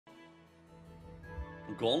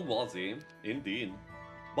Gongwazi, indeed.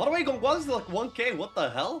 By the way, Gongwazi is like 1k, what the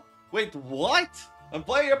hell? Wait, what? I'm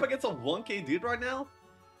playing up against a 1k dude right now?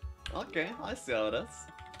 Okay, I see how it is.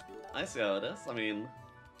 I see how it is. I mean,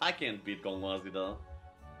 I can't beat Gongwazi though.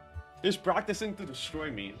 He's practicing to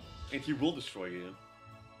destroy me, and he will destroy you.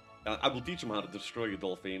 I will teach him how to destroy you,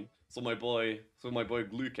 Dolphin. So my boy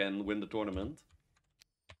Glue can win the tournament.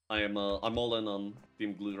 I'm all in on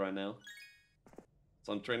Team Glue right now.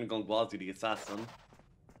 So I'm training Gongwazi the assassin.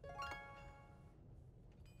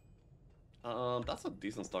 That's a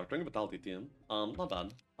decent start. Training Vitality team. Not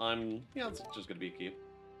bad. Yeah, it's just gonna be a keep.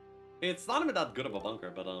 It's not even that good of a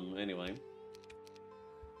bunker, but anyway.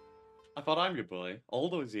 I thought I'm your boy all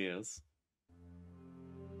those years.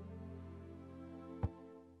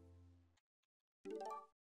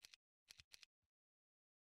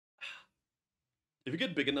 If you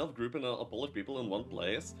get big enough grouping a Polish people in one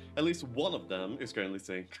place, at least one of them is currently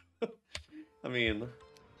sync. I mean,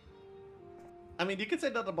 you could say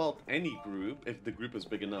that about any group if the group is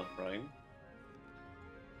big enough, right?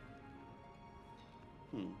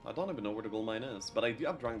 I don't even know where the gold mine is, but I do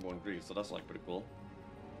have Dragonborn Grease, so that's like pretty cool.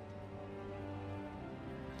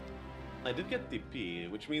 I did get TP,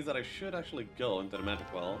 which means that I should actually go into the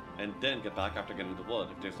Magic Well, and then get back after getting the wood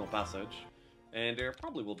if there's no passage. And there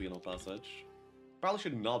probably will be no passage. Probably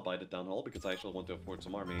should not buy the downhole because I actually want to afford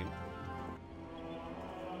some army.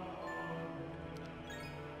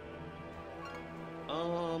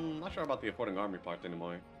 Not sure about the affording army part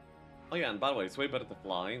anymore. Oh yeah, and by the way, it's way better to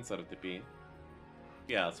fly instead of TP.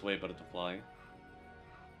 Yeah, it's way better to fly.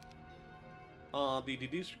 The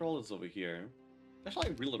DD scroll is over here. Actually,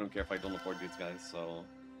 I really don't care if I don't afford these guys, so...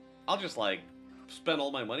 I'll just, like, spend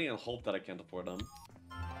all my money and hope that I can't afford them.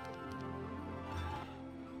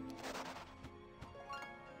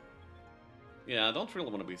 Yeah, I don't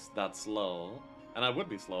really want to be that slow. And I would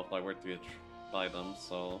be slow if I were to buy them,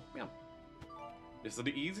 so... yeah. This is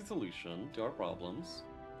the easy solution to our problems.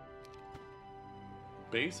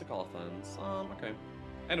 Basic offense. Okay.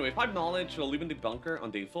 Anyway, 5 knowledge, we'll live in the bunker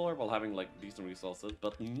on day 4 while having, like, decent resources,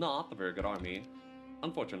 but not a very good army.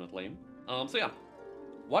 Unfortunately. So yeah.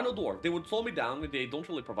 Why no dwarf? They would slow me down, they don't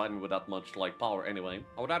really provide me with that much, like, power anyway.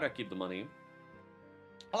 I would rather keep the money.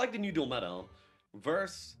 I like the new dual meta.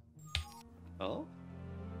 Verse... Oh?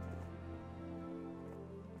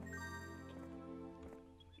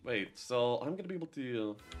 Wait, so I'm gonna be able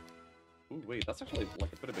to... Ooh, wait, that's actually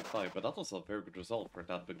like a pretty big fight, but that was a very good result for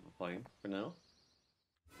that big of a fight for now.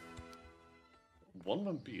 1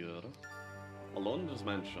 vampire. Alone in this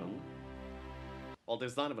mansion. Well,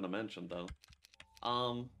 there's not even a mansion though.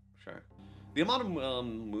 Sure. The amount of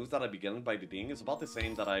moves that I be getting by DDing is about the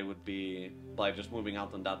same that I would be by just moving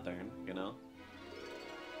out on that turn, you know?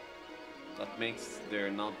 That makes there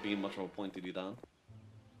not be much of a point to do that.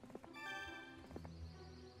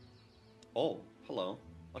 Oh, hello.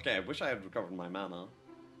 Okay, I wish I had recovered my mana.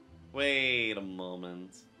 Wait a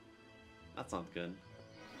moment. That's not good.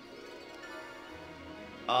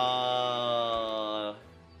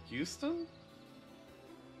 Houston?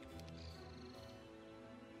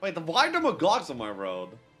 Wait, why are there Magogs on my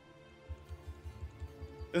road?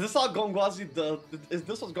 Is this how Gongwazi does? Is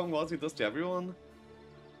this what Gongwazi does to everyone?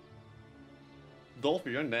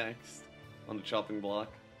 Dolphy, you're next on the chopping block.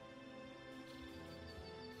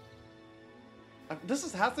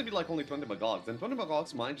 This has to be like only 20 Magogs, and 20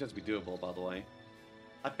 Magogs might just be doable, by the way.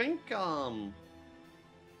 I think, yeah,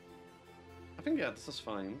 this is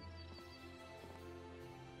fine.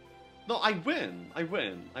 No, I win!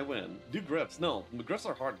 Do Griffs. No, Griffs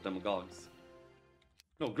are harder than Magogs.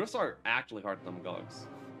 No, Griffs are actually harder than Magogs.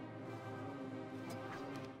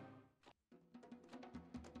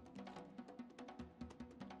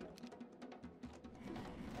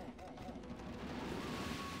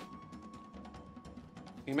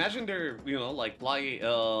 Imagine they're, you know, like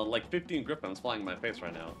 15 Griffins flying in my face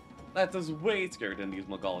right now. That is way scarier than these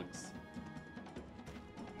Magogs.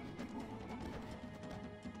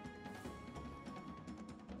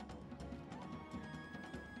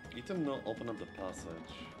 Need to open up the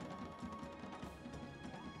passage.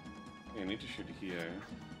 Okay, I need to shoot here.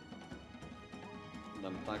 And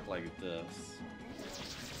then attack like this.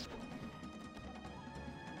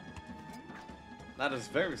 That is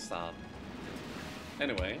very sad.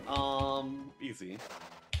 Anyway, easy.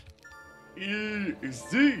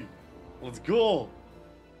 Easy! Let's go!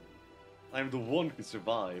 I'm the one who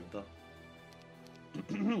survived.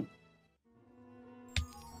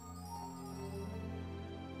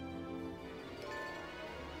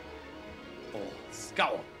 Oh,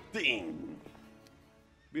 scouting!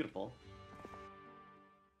 Beautiful.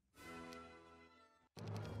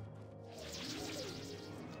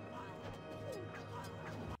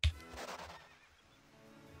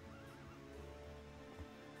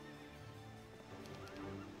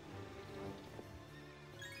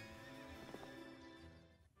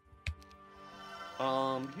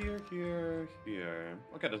 Here.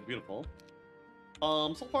 Okay, that's beautiful.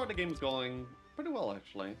 So far the game is going pretty well,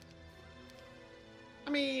 actually. I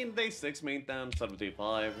mean, day 6 main time instead of day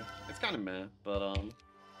 5. It's kind of meh, but,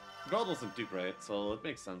 Growth wasn't too great, so it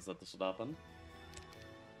makes sense that this would happen.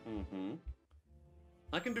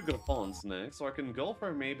 I can do good pawns next, or I can go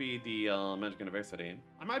for maybe the Magic University.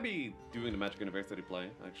 I might be doing the Magic University play,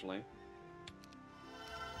 actually.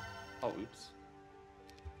 Oh, oops.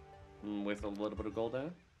 Waste a little bit of gold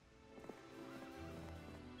there.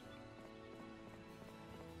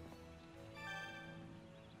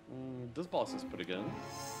 This boss is pretty good.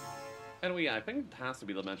 Anyway, yeah, I think it has to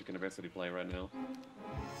be the Magic University play right now.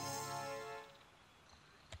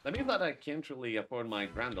 That means that I can't really afford my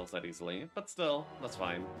Grandels that easily, but still, that's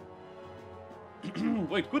fine.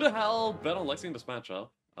 Wait, who the hell bet on Lexi in this matchup?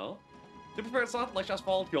 Oh? To be fair, it's not Lexia's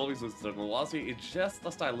fault, he always loses to Gongwazi, it's just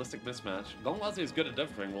a stylistic mismatch. Gongwazi is good at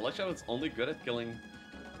everything, while Lexia is only good at killing...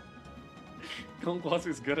 Gongwazi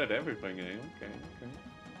is good at everything, eh? Okay.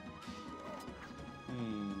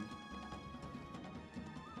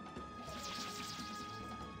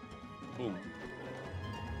 Boom.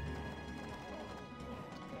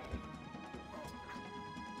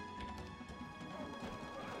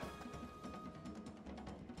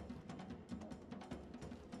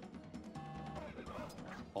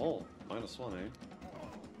 Oh, -1, eh?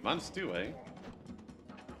 -2, eh?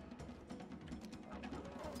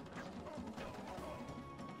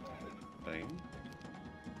 Bang.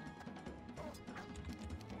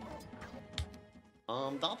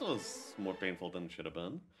 That was more painful than it should have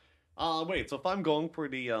been. Wait, so if I'm going for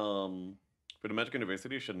the Magic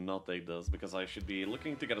University, I should not take this, because I should be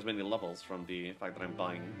looking to get as many levels from the fact that I'm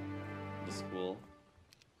buying the school.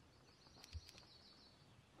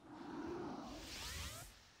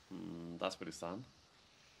 That's pretty sad.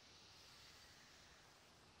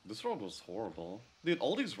 This road was horrible. Dude,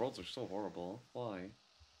 all these roads are so horrible. Why?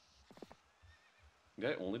 Do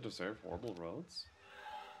I only deserve horrible roads?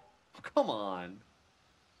 Oh, come on!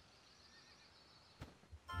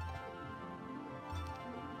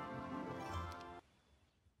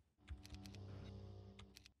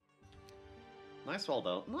 Nice wall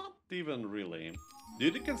though. Not even really.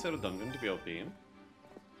 Did you consider Dungeon to be OP?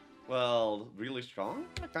 Well, really strong?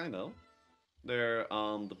 Yeah, kind of. They're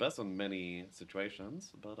the best in many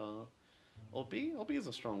situations, but OP is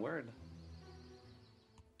a strong word.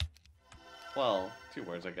 Well, 2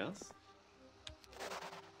 words, I guess.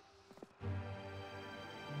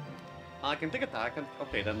 I can take attack, and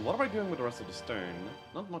okay, then what am I doing with the rest of the stern?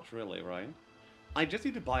 Not much really, right? I just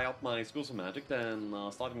need to buy out my Schools of Magic, then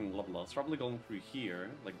starting level ups. Probably going through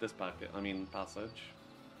here, like this passage,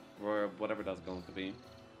 or whatever that's going to be.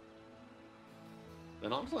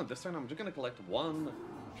 Then honestly, this turn I'm just gonna collect 1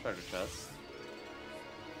 treasure chest,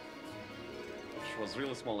 which was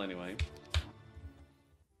really small anyway.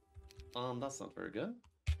 That's not very good.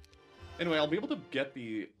 Anyway, I'll be able to get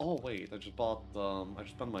the... Oh wait, I just bought, I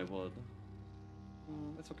just spent my wood.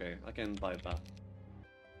 It's okay, I can buy it back.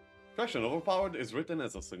 Question, overpowered is written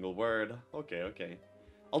as a single word. Okay.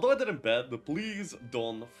 Although I didn't bet, please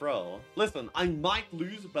don't throw. Listen, I might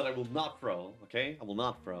lose, but I will not throw, okay? I will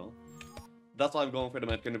not throw. That's why I'm going for the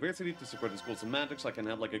Magic University, to support the Schools of Magic, so I can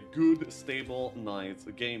have like a good, stable, nice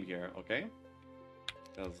game here, okay?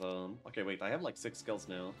 Because, okay, wait, I have like 6 skills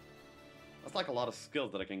now. That's like a lot of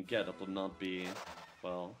skills that I can get that would not be,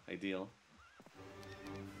 well, ideal.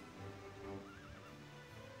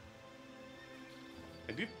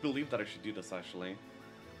 I do believe that I should do this, actually.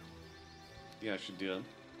 Yeah, I should do it.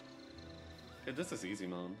 Okay, this is easy,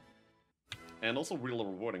 man. And also really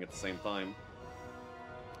rewarding at the same time.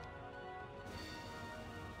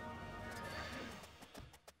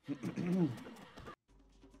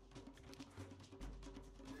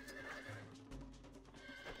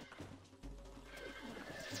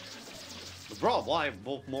 Bro, why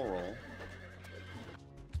both moral?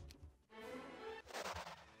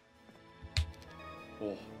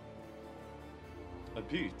 Oh. A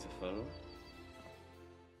beautiful.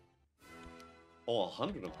 Oh,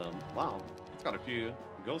 100 of them. Wow. It's got a few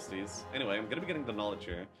ghosties. Anyway, I'm gonna be getting the knowledge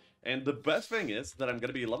here. And the best thing is that I'm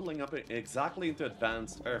gonna be leveling up exactly into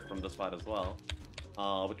Advanced Earth from this fight as well.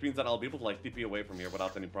 Which means that I'll be able to like TP away from here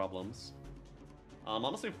without any problems.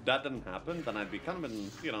 Honestly, if that didn't happen, then I'd be kind of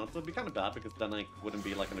in, you know, it'd be kind of bad because then I wouldn't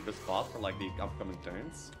be like in a good spot for like the upcoming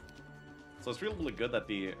turns. So it's really good that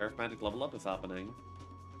the Earth Magic level up is happening.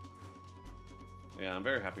 Yeah, I'm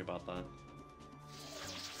very happy about that.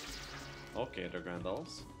 Okay, they're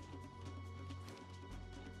Grandels.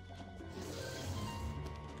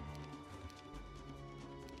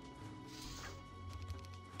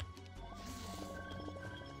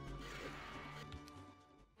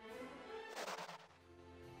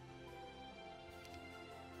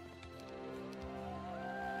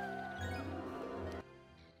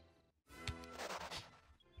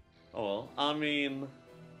 I mean,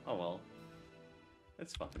 oh well.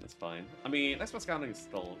 It's fine, it's fine. I mean, expert scouting is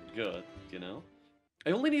still good, you know? I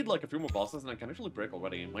only need like a few more bosses and I can actually break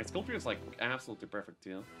already. My skill tree is like absolutely perfect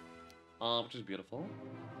too. Which is beautiful.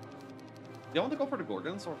 Do you want to go for the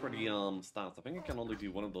Gorgons or for the stats? I think I can only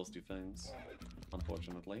do one of those two things,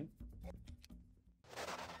 unfortunately.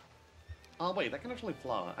 Oh wait, I can actually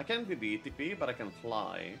fly. I can't do the ATP, but I can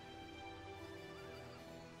fly.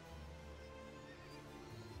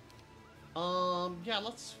 Yeah,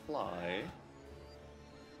 let's fly.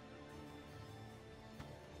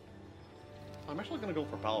 I'm actually gonna go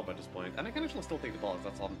for power by this point, and I can actually still take the boss,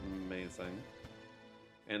 that's amazing.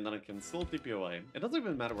 And then I can still TP away. It doesn't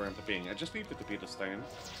even matter where I'm TPing, I just need to TP this turn.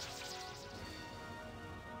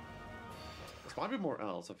 This might be more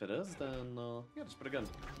else, if it is, then yeah, that's pretty good.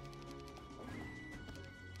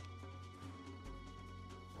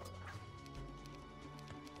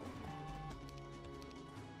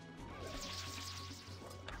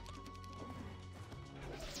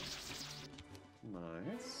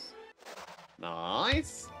 Nice.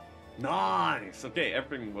 Nice! Nice! Okay,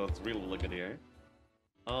 everything was really good here.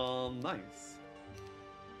 Nice.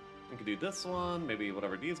 I can do this one, maybe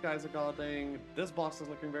whatever these guys are guarding. This boss is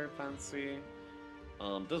looking very fancy.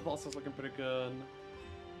 This boss is looking pretty good.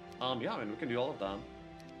 Yeah, I mean, we can do all of that.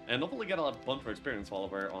 And hopefully get a bunch of experience while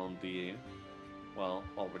we're on the... well,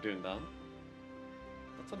 while we're doing that.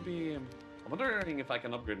 That's gonna be... I'm wondering if I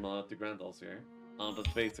can upgrade my to Grandals here.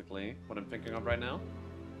 That's basically what I'm thinking of right now.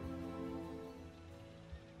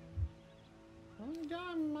 Yeah,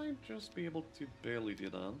 I might just be able to barely do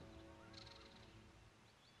that.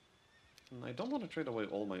 And I don't want to trade away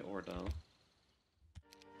all my ore though.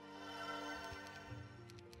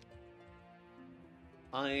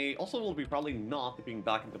 I also will be probably not being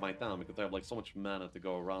back into my town because I have like so much mana to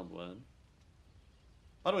go around with.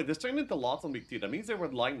 By the way, this turned into lots on Big T. That means there were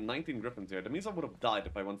like 19 griffins here. That means I would have died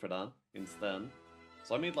if I went for that instead.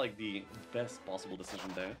 So I made like the best possible decision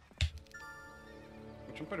there.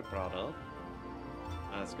 Which I'm pretty proud of.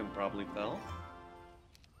 As you can probably tell.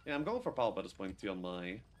 Yeah, I'm going for power by this point too on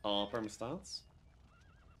my perma-stats.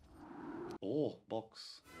 Oh,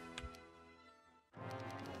 box.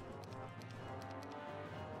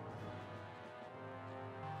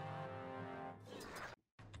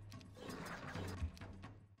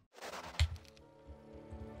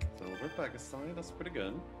 Silver back aside, that's pretty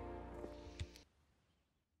good.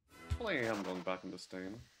 Hopefully I am going back in this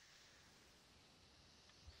turn.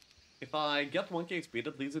 If I get 1k XP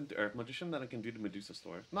that leads into Earth Magician, then I can do the Medusa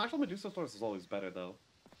Store. No, actually Medusa Stores is always better though.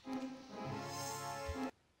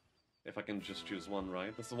 If I can just choose one,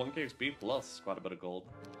 right? This is 1k XP plus quite a bit of gold.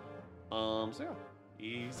 So yeah,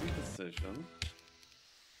 easy decision.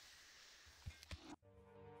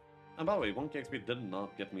 And by the way, 1k XP did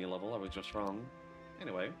not get me a level, I was just wrong.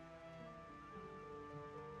 Anyway.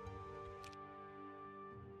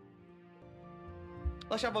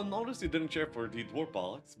 Lash, I've noticed you didn't cheer for the Dwarf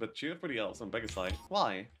box, but cheered for the Elves on Pegasite.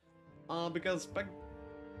 Why? Because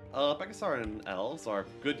Pegasar and Elves are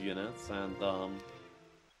good units, and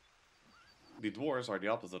the Dwarves are the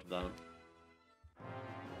opposite of that.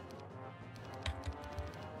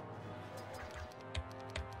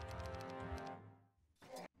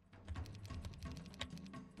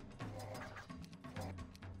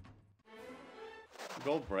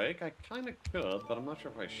 Go break? I kinda could, but I'm not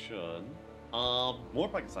sure if I should. More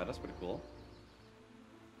Pegasite, that's pretty cool.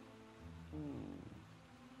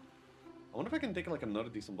 I wonder if I can take like another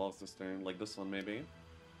decent boss this turn, like this one maybe.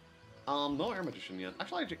 No Air Magician yet.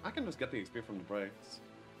 Actually, I can just get the XP from the breaks.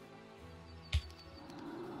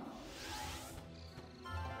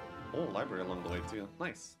 Oh, library along the way too.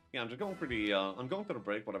 Nice. Yeah, I'm just going for the, I'm going to the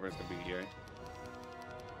break, whatever is gonna be here.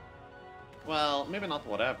 Well, maybe not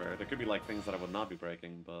whatever. There could be like things that I would not be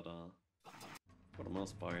breaking, but for the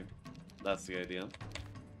most part, that's the idea.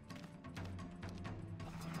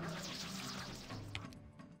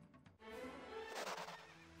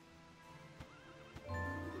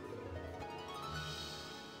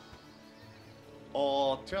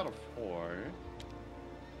 Oh, 2 out of 4.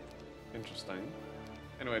 Interesting.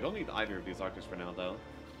 Anyway, I don't need either of these archers for now, though.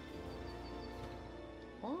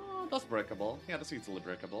 Oh, that's breakable. Yeah, that's easily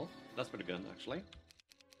breakable. That's pretty good, actually.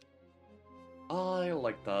 I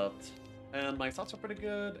like that. And my stats are pretty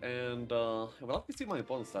good, and well, let me see my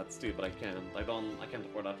opponent's stats too, but I can't. I can't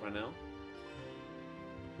afford that right now.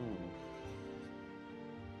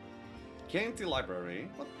 Can't see library?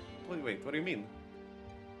 What? Wait, what do you mean?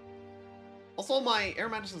 Also, my Air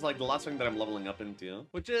Magician is like the last thing that I'm leveling up into,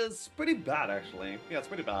 which is pretty bad, actually. Yeah, it's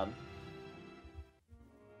pretty bad.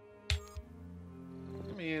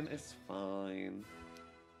 I mean, it's fine.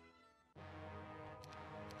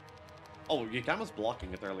 Oh, Yukam was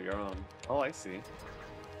blocking it earlier on. Oh, I see.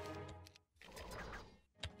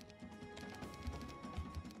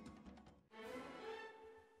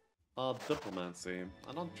 Diplomacy.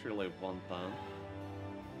 I don't really want that.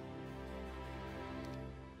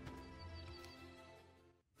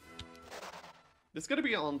 It's gonna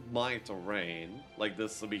be on my terrain, like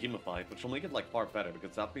this behemoth fight, which will make it like far better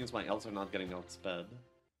because that means my elves are not getting outsped.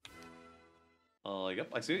 Yep,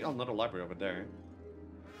 I see another library over there.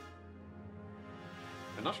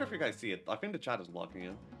 I'm not sure if you guys see it. I think the chat is blocking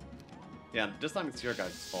it. Yeah, this time it's your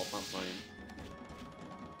guys' fault, not mine.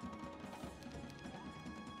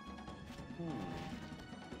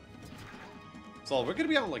 So we're gonna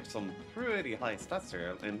be on like some pretty high stats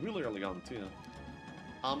here, and really early on too.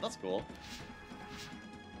 That's cool.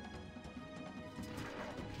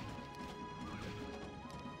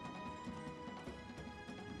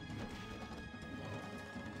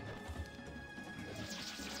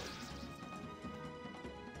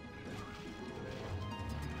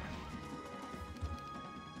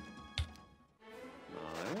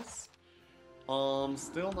 Nice.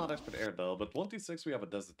 Still not expert air though, but 1d6 we have a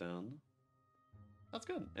desert down. That's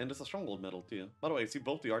good, and it's a stronghold medal too. By the way, I see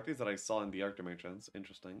both the arties that I saw in the art dimensions.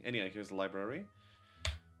 Interesting. Anyway, here's the library.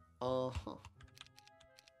 Anyway,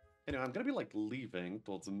 I'm gonna be like leaving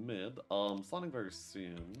towards the mid. Starting very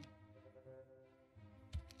soon.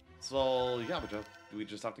 So yeah, we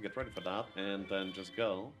just have to get ready for that and then just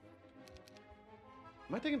go.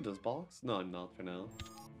 Am I taking this box? No, I'm not for now.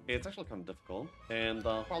 It's actually kind of difficult, and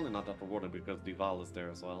probably not that rewarding because the Val is there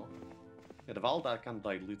as well. Yeah, the Val that kind of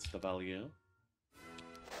dilutes the value.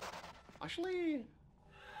 Actually,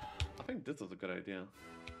 I think this is a good idea.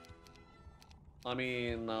 I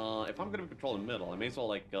mean, if I'm gonna be controlling middle, I may as well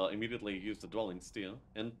like immediately use the dwelling steel,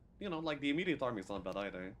 and you know, like the immediate army is not bad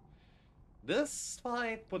either. This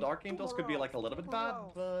fight with Archangels could be like a little bit bad,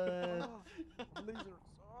 but I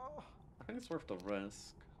think it's worth the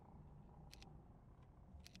risk.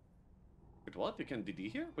 Wait, what? You can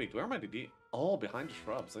DD here? Wait, where am I DD? Oh, behind the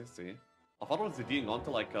shrubs, I see. I thought I was DDing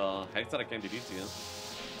onto like hex that I can't DD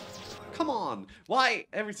to. Come on! Why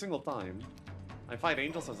every single time? I fight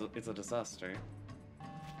angels as it's a disaster.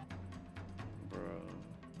 Bro.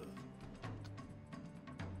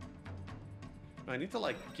 I need to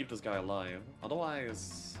like keep this guy alive.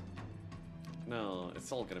 Otherwise... No,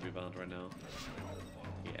 it's all gonna be bad right now.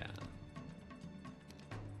 Yeah.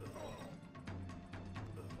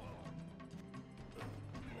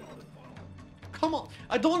 Come on!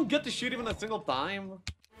 I don't get to shoot even a single time!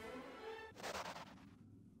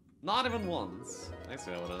 Not even once. I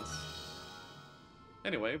see how it is.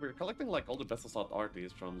 Anyway, we're collecting like all the best of slot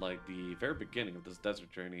arties from like the very beginning of this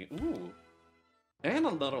desert journey. Ooh! And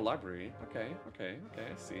another library. Okay, okay, okay,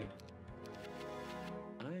 I see.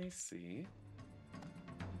 I see.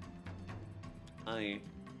 I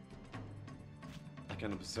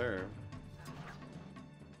can observe.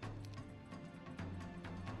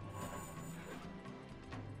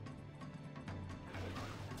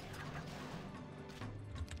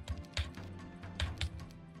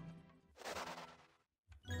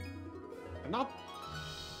 I'm not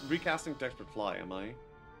recasting Desperate Fly, am I?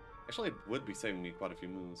 Actually, it would be saving me quite a few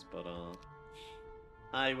moves, but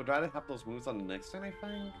I would rather have those moves on the next turn, I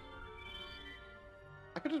think.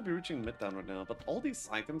 I could just be reaching mid-down right now, but all these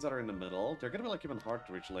items that are in the middle, they're gonna be like even hard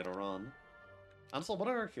to reach later on. And so, what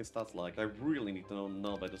are his stats like? I really need to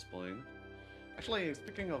know by this point. Actually,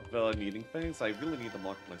 speaking of needing things, I really need the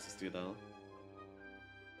marketplaces too, though.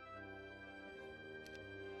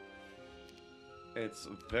 It's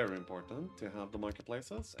very important to have the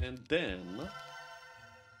marketplaces, and then...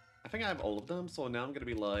 I think I have all of them, so now I'm gonna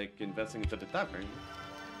be like investing into the tavern,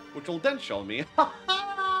 which will then show me.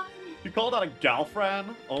 You call that a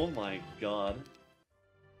girlfriend? Oh my god.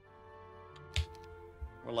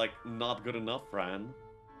 We're like, not good enough, friend.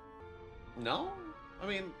 No? I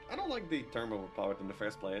mean, I don't like the term overpowered in the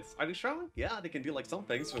first place. Are they strong? Yeah, they can do like some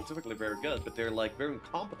things, specifically very good, but they're like very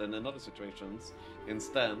incompetent in other situations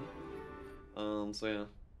instead. So yeah.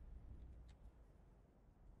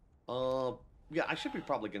 Yeah, I should be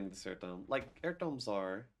probably getting this air dome. Like, air domes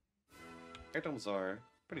are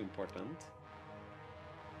pretty important.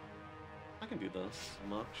 I can do this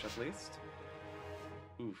much, at least.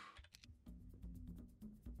 Oof.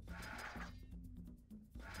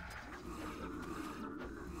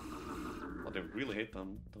 Oh, they really hate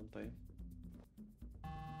them, don't they?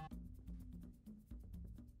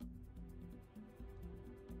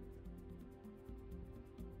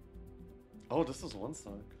 Oh, this is one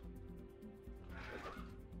stock.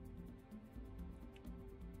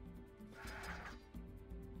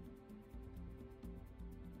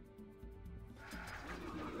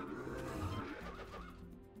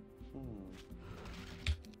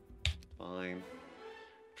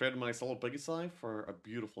 traded my solo Pegasi for a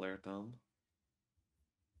beautiful air tome.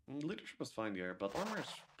 Leadership was fine here, but armor is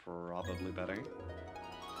probably better.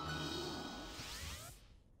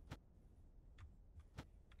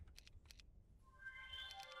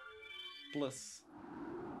 Bliss.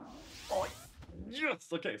 Oh, yes!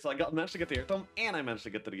 Okay, so I managed to get the air tome, and I managed to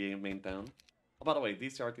get to the main town. Oh, by the way,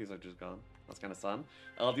 these CRTs are just gone. That's kind of sad.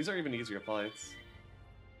 These are even easier fights.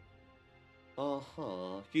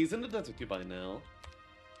 Uh-huh. He's in the desert too by now.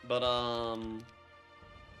 But,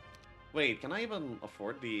 wait, can I even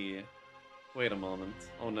afford the... Wait a moment.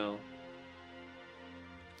 Oh, no.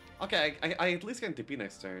 Okay, I at least can TP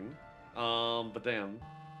next turn. But damn.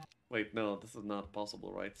 Wait, no, this is not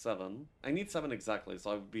possible, right? 7. I need 7 exactly,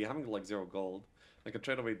 so I'd be having, like, 0 gold. I could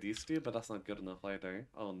trade away these two, but that's not good enough either.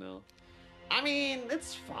 Oh, no. I mean,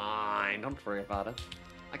 it's fine. Don't worry about it.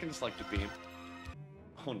 I can just, like, TP.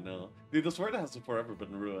 Oh, no. Dude, this word has forever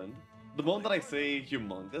been ruined. The moment that I say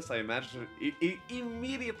humongous, I imagine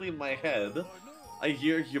immediately in my head, I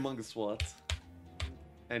hear humongous what?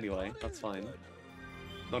 Anyway, that's fine.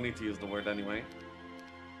 Don't need to use the word anyway.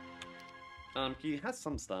 He has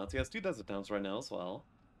some stats. He has 2 desert towns right now as well.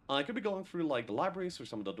 I could be going through, like, the libraries or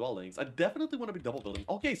some of the dwellings. I definitely want to be double building.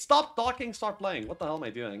 Okay, stop talking, start playing. What the hell am I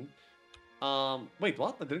doing? Wait,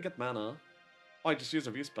 what? I didn't get mana. Oh, I just used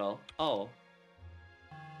a view spell. Oh.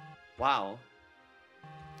 Wow.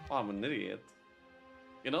 Oh, I'm an idiot.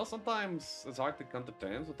 You know, sometimes it's hard to come to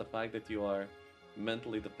terms with the fact that you are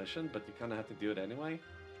mentally deficient, but you kind of have to do it anyway.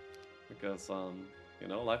 Because, you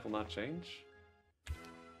know, life will not change.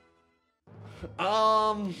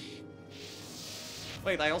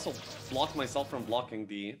 Wait, I also blocked myself from blocking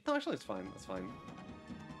the... No, actually it's fine, it's fine.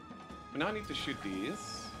 But now I need to shoot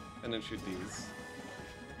these, and then shoot these.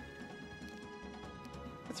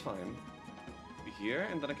 It's fine. Be here,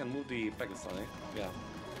 and then I can move the Pegasi. Yeah.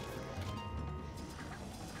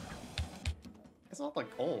 It's not like,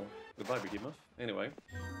 oh, goodbye Behemoth. Anyway.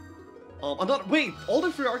 I'm not... Wait! All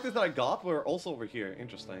the 3 artists that I got were also over here.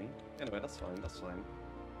 Interesting. Anyway, that's fine, that's fine.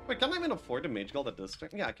 Wait, can I even afford the Mage Guild at this turn?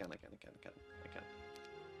 Yeah, I can.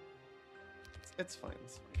 It's fine,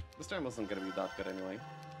 it's fine. This turn wasn't gonna be that good anyway.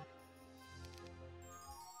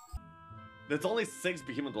 There's only 6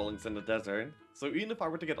 Behemoth dwellings in the desert, so even if I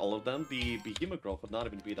were to get all of them, the Behemoth growth would not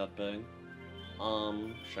even be that big.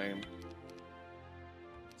 Shame.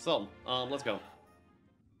 So, let's go.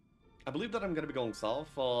 I believe that I'm gonna be going south.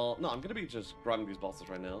 No, I'm gonna be just grabbing these bosses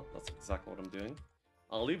right now. That's exactly what I'm doing.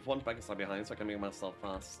 I'll leave 1 Pegasi behind so I can make myself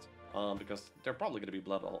fast. Because they're probably gonna be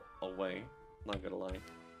bled away. Not gonna lie.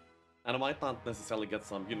 And I might not necessarily get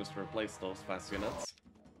some units to replace those fast units.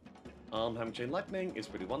 Having Chain Lightning is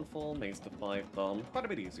pretty wonderful, makes the fight quite a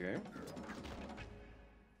bit easier.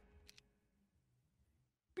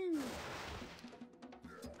 Pew.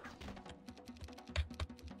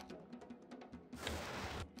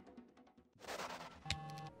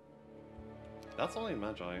 That's only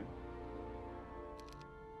Magi.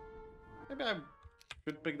 Maybe I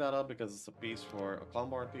should pick that up because it's a piece for a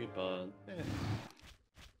combo RP, but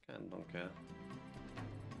kinda don't care.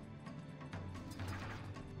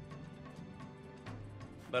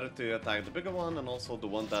 Better to attack the bigger one and also the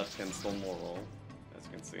one that can still more roll, as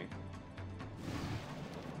you can see.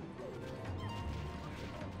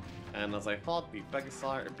 And as I thought, the Pegasi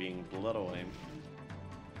are being bled away.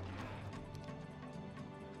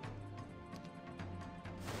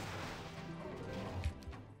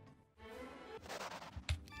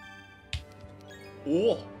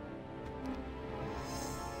 Oh!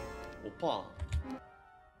 Opa!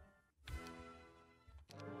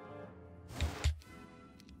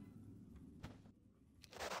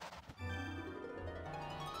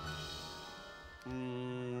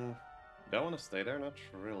 Do I want to stay there? Not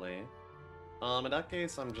really. In that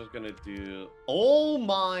case, I'm just gonna do... Oh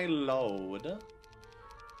my lord!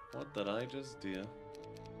 What did I just do?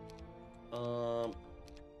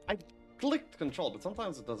 I clicked control, but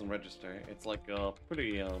sometimes it doesn't register. It's like a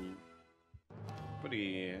pretty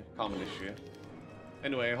common issue.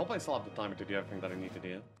 Anyway, I hope I still have the timer to do everything that I need to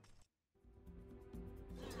do.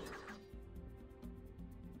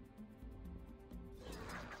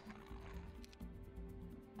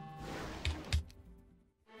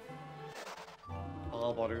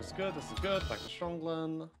 All water is good, this is good, back to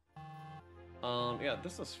Strongland. Yeah,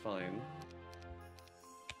 this is fine.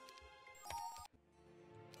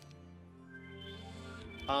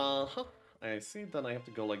 I see, then I have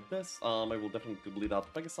to go like this. I will definitely bleed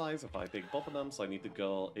out the Pegasi if I take both of them, so I need to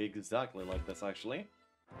go exactly like this, actually.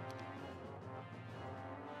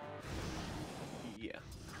 Yeah.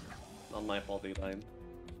 Not my fault they died.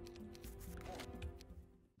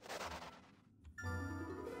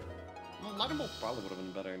 Lightning Bolt probably would have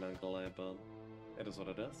been better than Golem, but it is what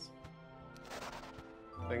it is.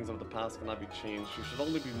 Things of the past cannot be changed. You should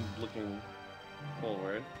only be looking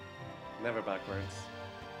forward, never backwards.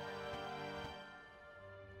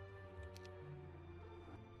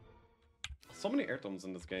 So many airtoms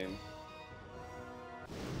in this game.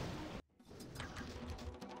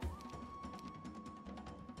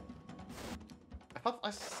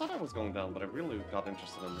 I thought I was going down, but I really got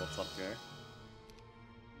interested in what's up here.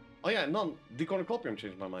 Oh yeah, no, the cornucopium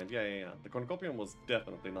changed my mind. Yeah. The cornucopium was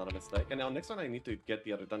definitely not a mistake. And now next time I need to get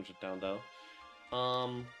the other dungeon down, though.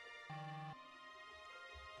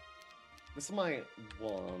 This is my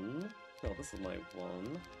 1. No, this is my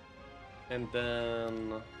 1. And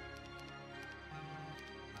then...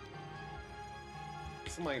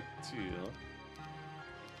 this is my 2.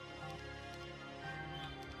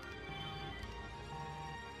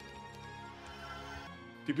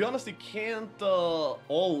 To be honest, you can't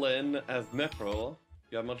all-in as Necro.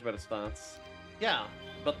 You have much better stats. Yeah,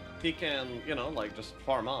 but he can, you know, like, just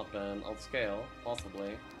farm up and outscale,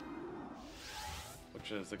 possibly.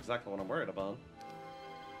 Which is exactly what I'm worried about.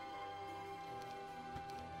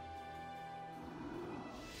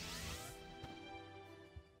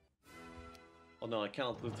 Oh no, I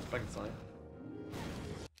can't lose the Pegasi.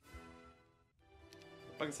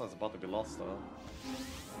 Pegasi's about to be lost, though.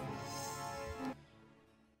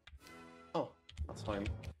 Oh, that's fine.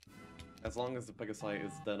 As long as the Pegasi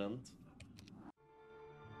is dead-end.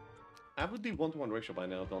 I have the 1-to-1 ratio by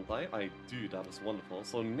now, don't I? I do, that is wonderful.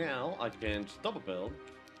 So now I can just double build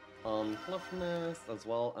on Cliff Nest as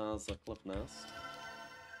well as a Cliff Nest.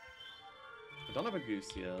 I don't have a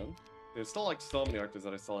Goose yet. There's still like so many archers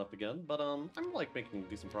that I still have to get, but I'm like making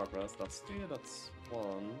decent progress. That's 2, that's 1.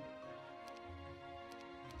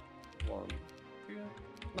 1, 2.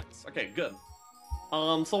 Nice. Okay, good.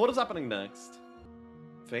 So what is happening next?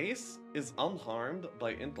 Face is unharmed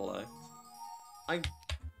by intellect.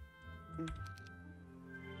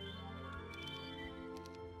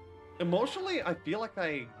 Emotionally, I feel like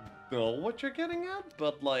I know what you're getting at,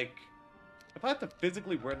 but like, if I had to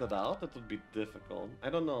physically word it out, it would be difficult. I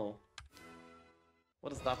don't know.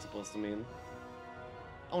 What is that supposed to mean?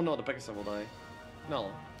 Oh no, the Pegasi will die.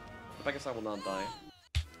 No, the Pegasi will not die.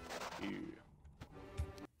 Ew.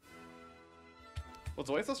 Was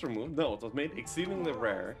Oasis removed? No, it was made exceedingly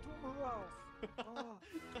rare.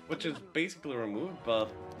 Which is basically removed, but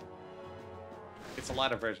it's a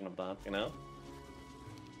lighter version of that, you know?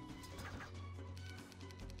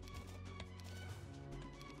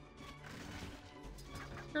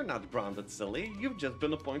 You're not grounded, silly. You've just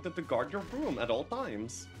been appointed to guard your room at all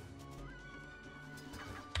times.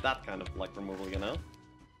 That kind of, like, removal, you know?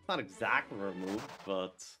 Not exactly removed,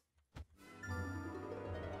 but...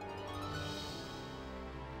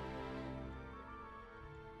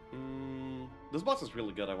 This boss is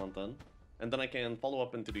really good, I want then. And then I can follow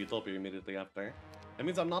up into the Utopia immediately after. It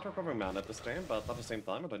means I'm not recovering mana at this turn, but at the same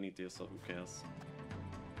time I don't need to, so who cares?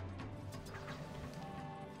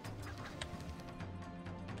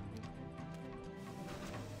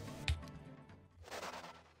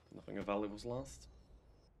 Nothing of value was lost.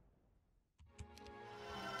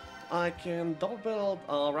 I can double build,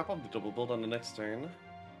 wrap up the double build on the next turn.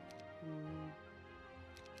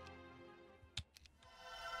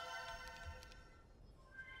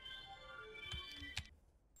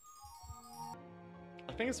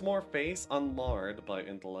 I think it's more face unmarred by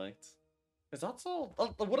intellect. Is that so?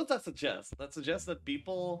 What does that suggest? That suggests that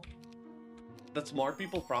people... that smart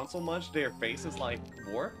people frown so much their face is, like,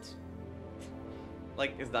 warped?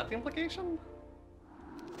 Like, is that the implication?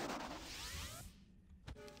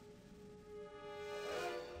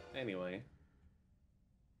 Anyway.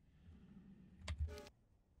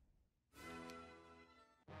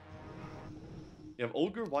 You have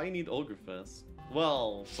Ogre? Why you need Ogre Fist?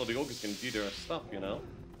 Well, so the Ogres can do their stuff, you know?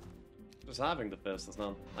 Just having the Fist is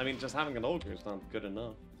not... I mean, just having an Ogre is not good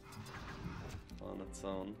enough on its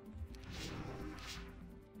own.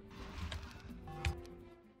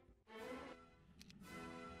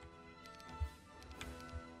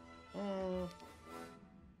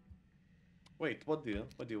 Wait, what do?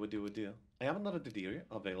 What do? I have another DD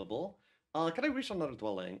available. Can I reach another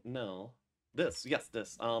dwelling? No. This, yes,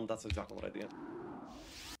 this. That's exactly what I do.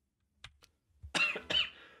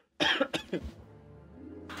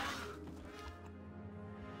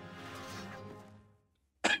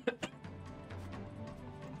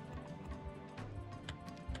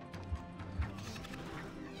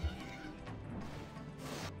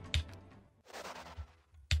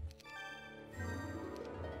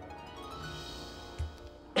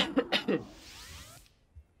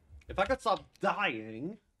 If I could stop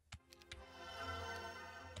dying...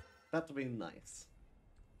 That would be nice.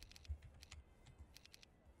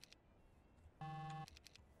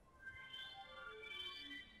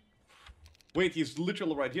 Wait, he's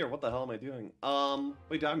literally right here. What the hell am I doing?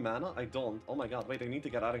 Wait, do I have mana? I don't. Oh my god, wait, I need to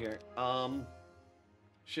get out of here.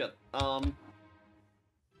 Shit.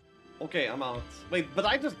 Okay, I'm out. Wait, but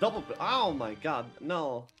I just doubled. Oh my god,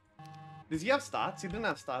 no. Does he have stats? He didn't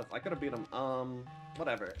have stats. I could have beat him.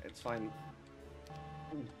 Whatever. It's fine.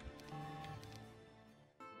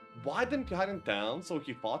 Why didn't you hide him down so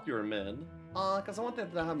he thought you were mid? Because I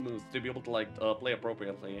wanted to have moves to be able to, like, play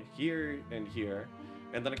appropriately. Here and here.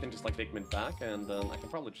 And then I can just, like, take mid back, and then I can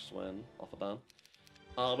probably just win off of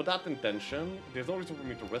that. With that intention, there's no reason for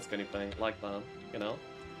me to risk anything like that, you know?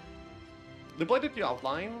 The play that you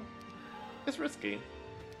outline is risky.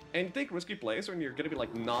 And you take risky plays when you're gonna be,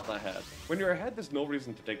 like, not ahead. When you're ahead, there's no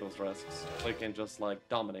reason to take those risks. So you can just, like,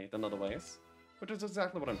 dominate in other ways. Which is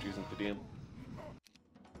exactly what I'm choosing to do.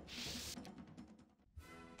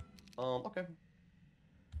 Okay.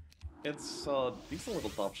 It's a decent little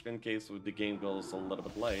touch in case the game goes a little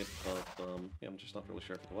bit late, but, yeah, I'm just not really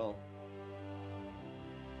sure if it will.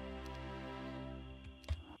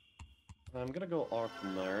 I'm gonna go Arc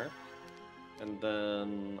Nerf. And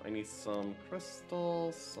then I need some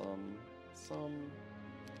crystals, some...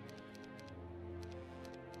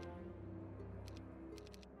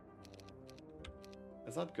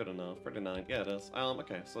 Is that good enough? 39? Yeah, it is.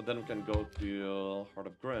 Okay, so then we can go to Heart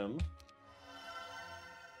of Grim.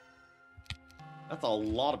 That's a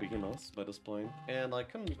lot of behemoths by this point, and I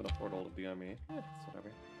couldn't even afford all of the army. Yeah, it's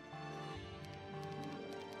whatever.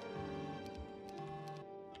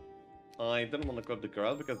 I didn't want to equip the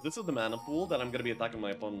girl because this is the mana pool that I'm going to be attacking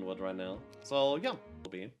my opponent with right now. So, yeah,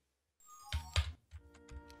 will be.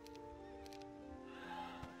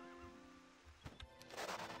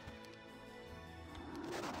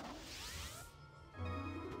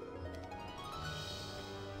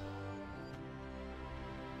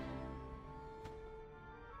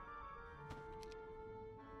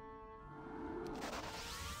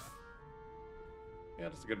 Yeah,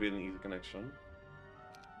 this is going to be an easy connection.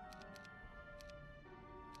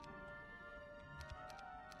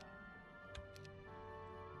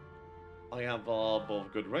 I have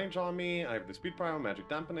both good range on me, I have the speed prior, magic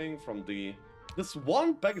dampening from the... This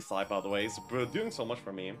one Pegasi, by the way, is doing so much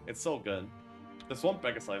for me. It's so good. This one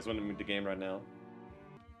Pegasi is winning me the game right now.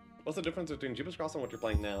 What's the difference between Jeepers Cross and what you're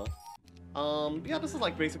playing now? Yeah, this is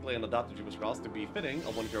like basically an adapted Jeepers Cross to be fitting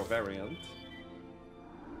a 1-hero variant.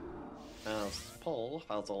 As Paul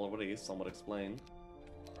has already somewhat explained.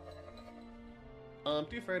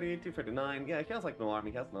 230, 239, yeah, he has like no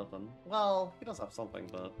army, he has nothing. Well, he does have something,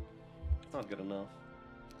 but... It's not good enough.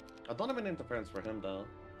 I don't have any interference for him though.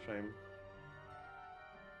 Shame.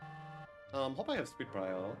 Hope I have speed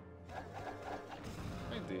prio.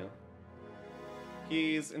 I do.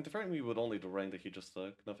 He's interfering me with only the rank that he just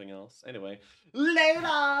took, nothing else. Anyway,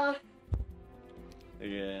 later!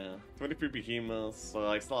 Yeah, 23 behemoths, so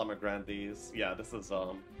I still have my grandies. Yeah, this is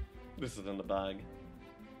in the bag.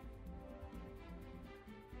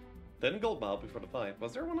 Didn't gold mount before the fight.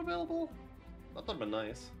 Was there one available? That would've been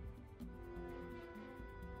nice.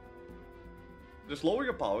 Just lower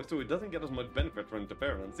your power so it doesn't get as much benefit from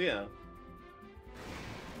interference, yeah.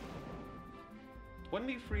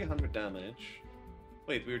 2300 damage.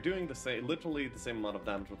 Wait, we're doing the same, literally the same amount of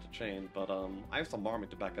damage with the chain, but I have some army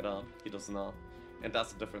to back it up. He does not. And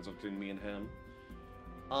that's the difference between me and him.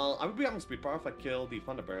 I would be having speed power if I kill the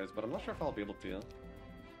Thunderbears, but I'm not sure if I'll be able to.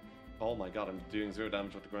 Oh my god, I'm doing 0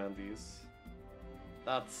 damage with the Grandies.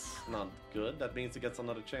 That's not good. That means he gets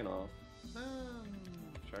another chain off.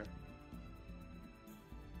 Sure.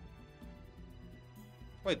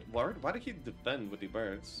 Wait, why did he defend with the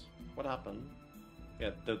birds? What happened?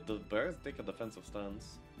 Yeah, the birds take a defensive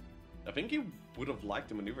stance. I think he would have liked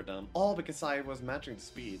to maneuver them. Oh, because I was matching the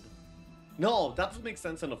speed. No, that doesn't make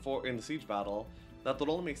sense in the siege battle. That would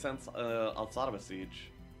only make sense outside of a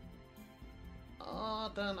siege.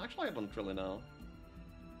 Then actually I don't really know.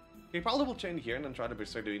 He probably will chain here and then try to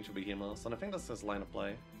berserk the ancient behemoths, and I think that's his line of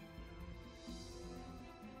play.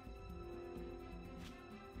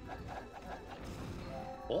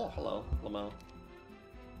 Oh, hello, Lamau.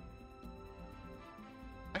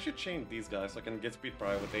 I should chain these guys so I can get speed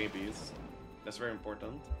prior with ABs. That's very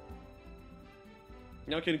important.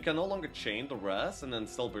 You know, you can no longer chain the rest and then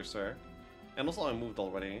still berserk. And also I moved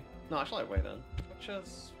already. No, actually I waited. Which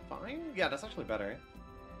is fine? Yeah, that's actually better.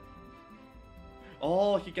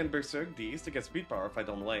 Oh, he can berserk these to get speed power if I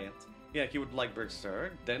don't wait. Yeah, he would like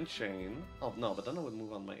berserk, then chain. Oh no, but then I would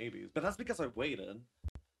move on my ABs. But that's because I waited.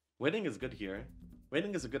 Waiting is good here.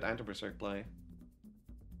 Waiting is a good anti-berserk play.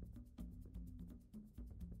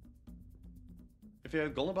 If you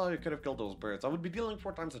had Golden Bell, you could have killed those birds. I would be dealing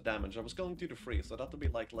 4 times the damage. I was going 2 to 3, so that would be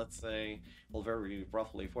like, let's say, well, very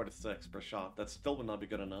roughly 4 to 6 per shot. That still would not be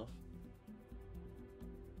good enough.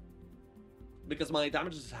 Because my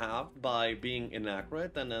damage is halved by being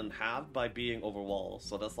inaccurate, and then halved by being over wall.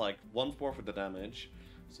 So that's like 1/4 of the damage.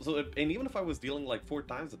 And even if I was dealing like 4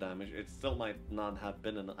 times the damage, it still might not have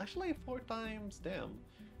been enough. Actually, 4 times, damn.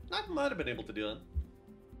 I might have been able to do it.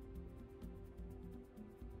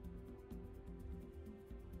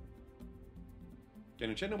 Can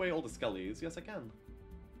you chain away all the skellies? Yes, I can.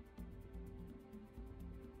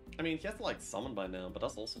 I mean, he has to like summon by now, but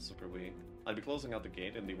that's also super weak. I'd be closing out the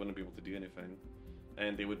gate and they wouldn't be able to do anything.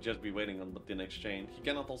 And they would just be waiting on the next chain. He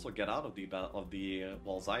cannot also get out of the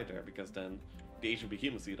walls either, because then the Asian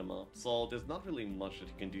behemoths eat him up. So there's not really much that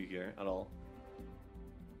he can do here at all.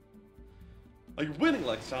 Are you winning,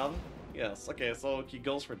 like Shav? Yes, okay, so he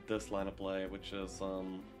goes for this line of play, which is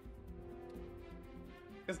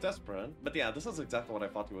it's desperate. But yeah, this is exactly what I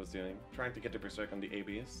thought he was doing. Trying to get the Berserk on the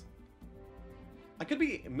ABs. I could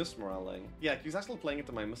be mismoraling. Yeah, he's actually playing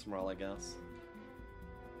into my mismoral, I guess.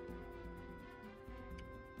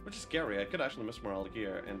 Which is scary. I could actually mismoral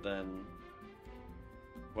here, and then...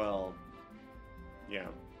 well... yeah.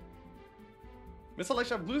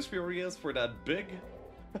 Misalicia Blues Furious for that big...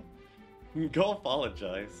 Go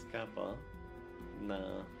apologize, Kappa.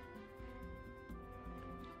 Nah.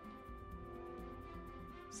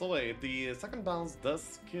 So wait, the second bounce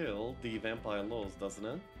does kill the Vampire Lords, doesn't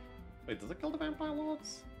it? Wait, does it kill the Vampire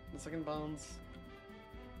Lords? The second bounce?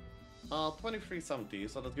 2370,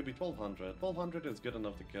 so that's gonna be 1200. 1200 is good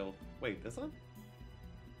enough to kill. Wait, is it?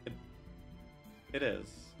 It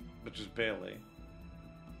is, but just barely.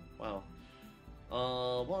 Wow.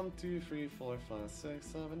 1, 2, 3, 4, 5, 6,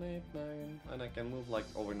 7, 8, 9, and I can move like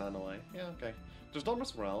over 9 away. Yeah, okay. Just don't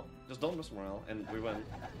miss morale. Just don't miss morale, and we win.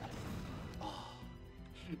 Oh.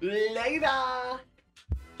 Later!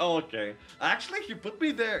 Oh, okay. Actually, he put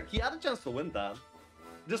me there. He had a chance to win that.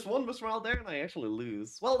 Just one miss morale there, and I actually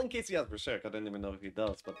lose. Well, in case he has Berserk, I don't even know if he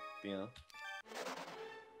does, but yeah.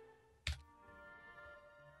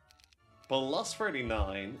 Plus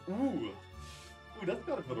 39. Ooh, that's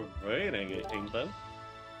got a bit of rating, ain't that?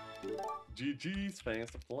 GG's,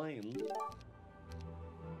 thanks for playing.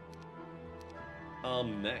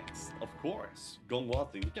 Next, of course,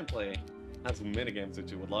 Gongwati. You can play as many games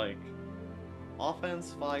as you would like.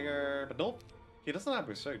 Offense, fire, but nope. He doesn't have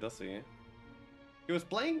Berserk, does he? He was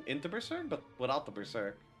playing into Berserk, but without the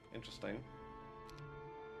Berserk. Interesting.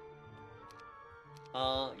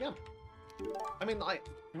 Yeah. I mean,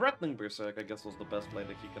 threatening Berserk, I guess, was the best play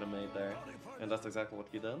that he could have made there. And that's exactly what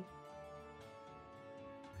he did.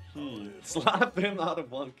 Slap him out of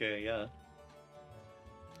 1k, yeah.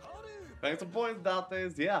 Thanks for points,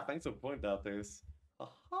 Doubters. Yeah, thanks for point, Doubters.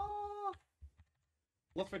 Aha!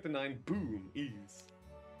 Plus 59, boom, ease.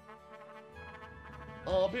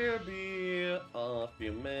 BRB, a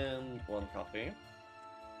few men, 1 coffee.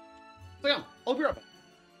 So yeah, I'll be right back.